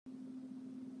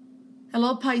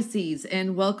Hello, Pisces,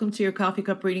 and welcome to your coffee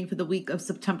cup reading for the week of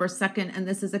September 2nd. And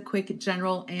this is a quick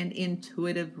general and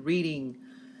intuitive reading.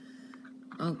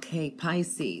 Okay,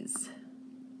 Pisces.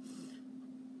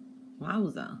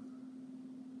 Wowza.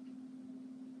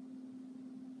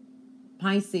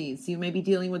 Pisces, you may be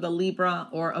dealing with a Libra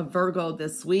or a Virgo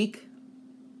this week.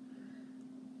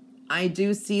 I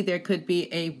do see there could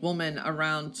be a woman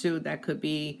around too. That could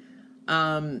be,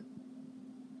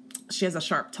 she has a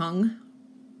sharp tongue.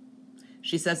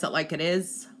 She says it like it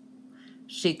is.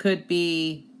 She could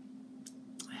be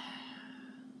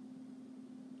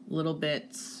a little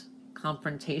bit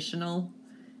confrontational,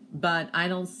 but I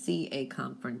don't see a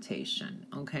confrontation.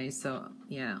 Okay, so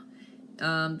yeah.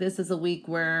 This is a week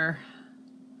where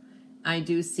I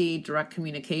do see direct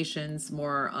communications,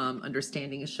 more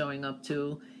understanding is showing up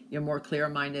too. You're more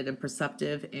clear-minded and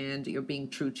perceptive, and you're being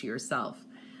true to yourself.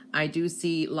 I do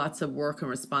see lots of work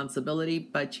and responsibility,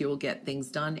 but you will get things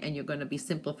done, and you're going to be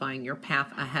simplifying your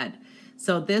path ahead.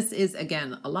 So this is,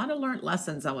 again, a lot of learned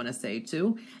lessons, I want to say,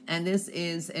 too. And this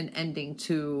is an ending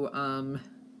to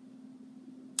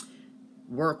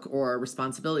work or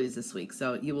responsibilities this week.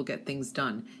 So you will get things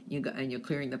done, and you're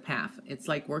clearing the path. It's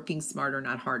like working smarter,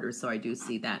 not harder. So I do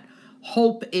see that.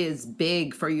 Hope is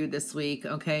big for you this week.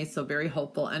 Okay, so very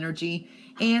hopeful energy.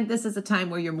 And this is a time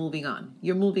where you're moving on.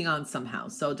 You're moving on somehow.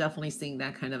 So definitely seeing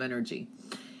that kind of energy.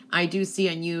 I do see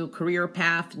a new career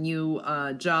path, new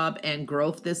job and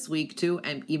growth this week too.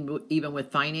 And even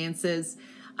with finances,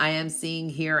 I am seeing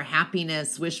here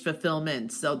happiness, wish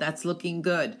fulfillment. So that's looking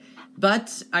good.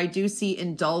 But I do see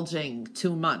indulging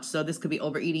too much. So this could be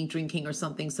overeating, drinking, or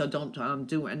something. So don't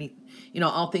do any,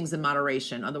 all things in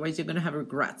moderation. Otherwise, you're going to have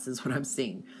regrets is what I'm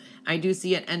seeing. I do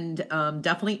see it and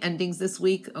definitely endings this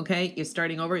week. Okay, you're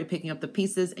starting over. You're picking up the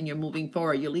pieces and you're moving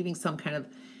forward. You're leaving some kind of,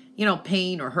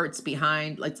 pain or hurts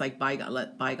behind. It's like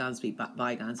let bygones be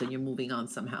bygones, and you're moving on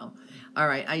somehow. All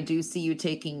right, I do see you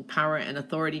taking power and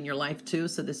authority in your life too.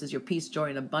 So this is your peace, joy,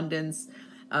 and abundance.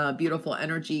 Beautiful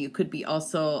energy. You could be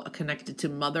also connected to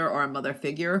mother or a mother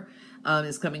figure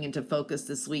is coming into focus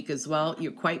this week as well.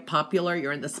 You're quite popular.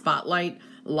 You're in the spotlight.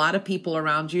 A lot of people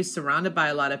around you, surrounded by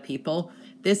a lot of people.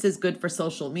 This is good for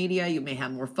social media. You may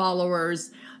have more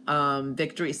followers,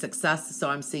 victory, success. So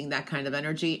I'm seeing that kind of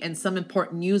energy, and some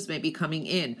important news may be coming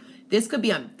in. This could be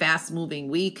a fast moving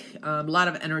week. A lot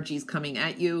of energies coming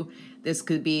at you. This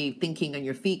could be thinking on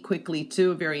your feet quickly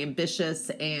too, very ambitious.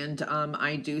 And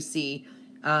I do see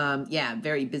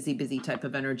very busy type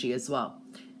of energy as well.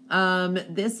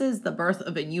 This is the birth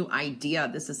of a new idea.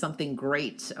 This is something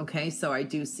great. Okay, so I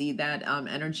do see that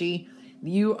energy.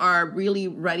 You are really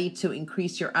ready to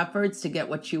increase your efforts to get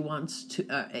what you want to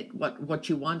what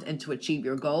you want and to achieve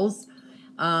your goals.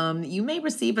 You may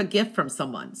receive a gift from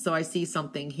someone. So I see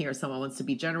something here. Someone wants to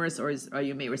be generous, or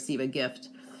you may receive a gift.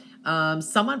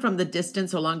 Someone from the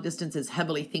distance or long distance is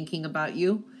heavily thinking about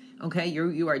you. Okay,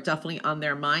 you are definitely on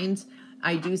their mind.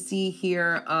 I do see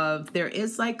here there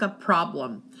is like a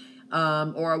problem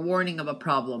or a warning of a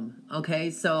problem. Okay,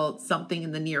 so something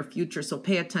in the near future. So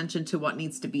pay attention to what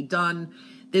needs to be done.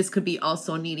 This could be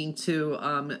also needing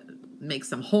to make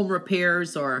some home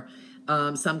repairs or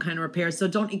some kind of repairs. So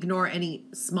don't ignore any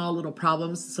small little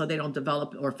problems so they don't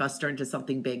develop or fester into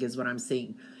something big is what I'm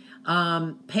seeing.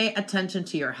 Pay attention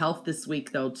to your health this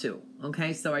week though too.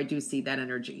 Okay, so I do see that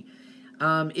energy.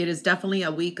 It is definitely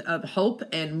a week of hope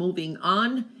and moving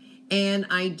on. And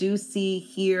I do see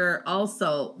here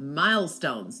also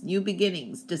milestones, new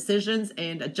beginnings, decisions,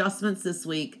 and adjustments this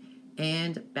week,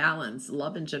 and balance.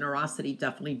 Love and generosity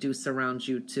definitely do surround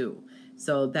you too.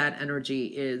 So that energy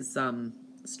is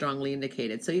strongly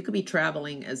indicated. So you could be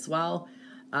traveling as well.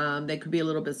 There could be a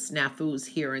little bit of snafus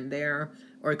here and there,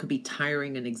 or it could be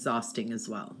tiring and exhausting as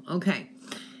well. Okay.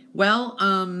 Well,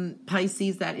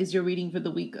 Pisces, that is your reading for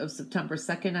the week of September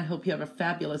 2nd. I hope you have a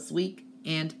fabulous week,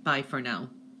 and bye for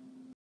now.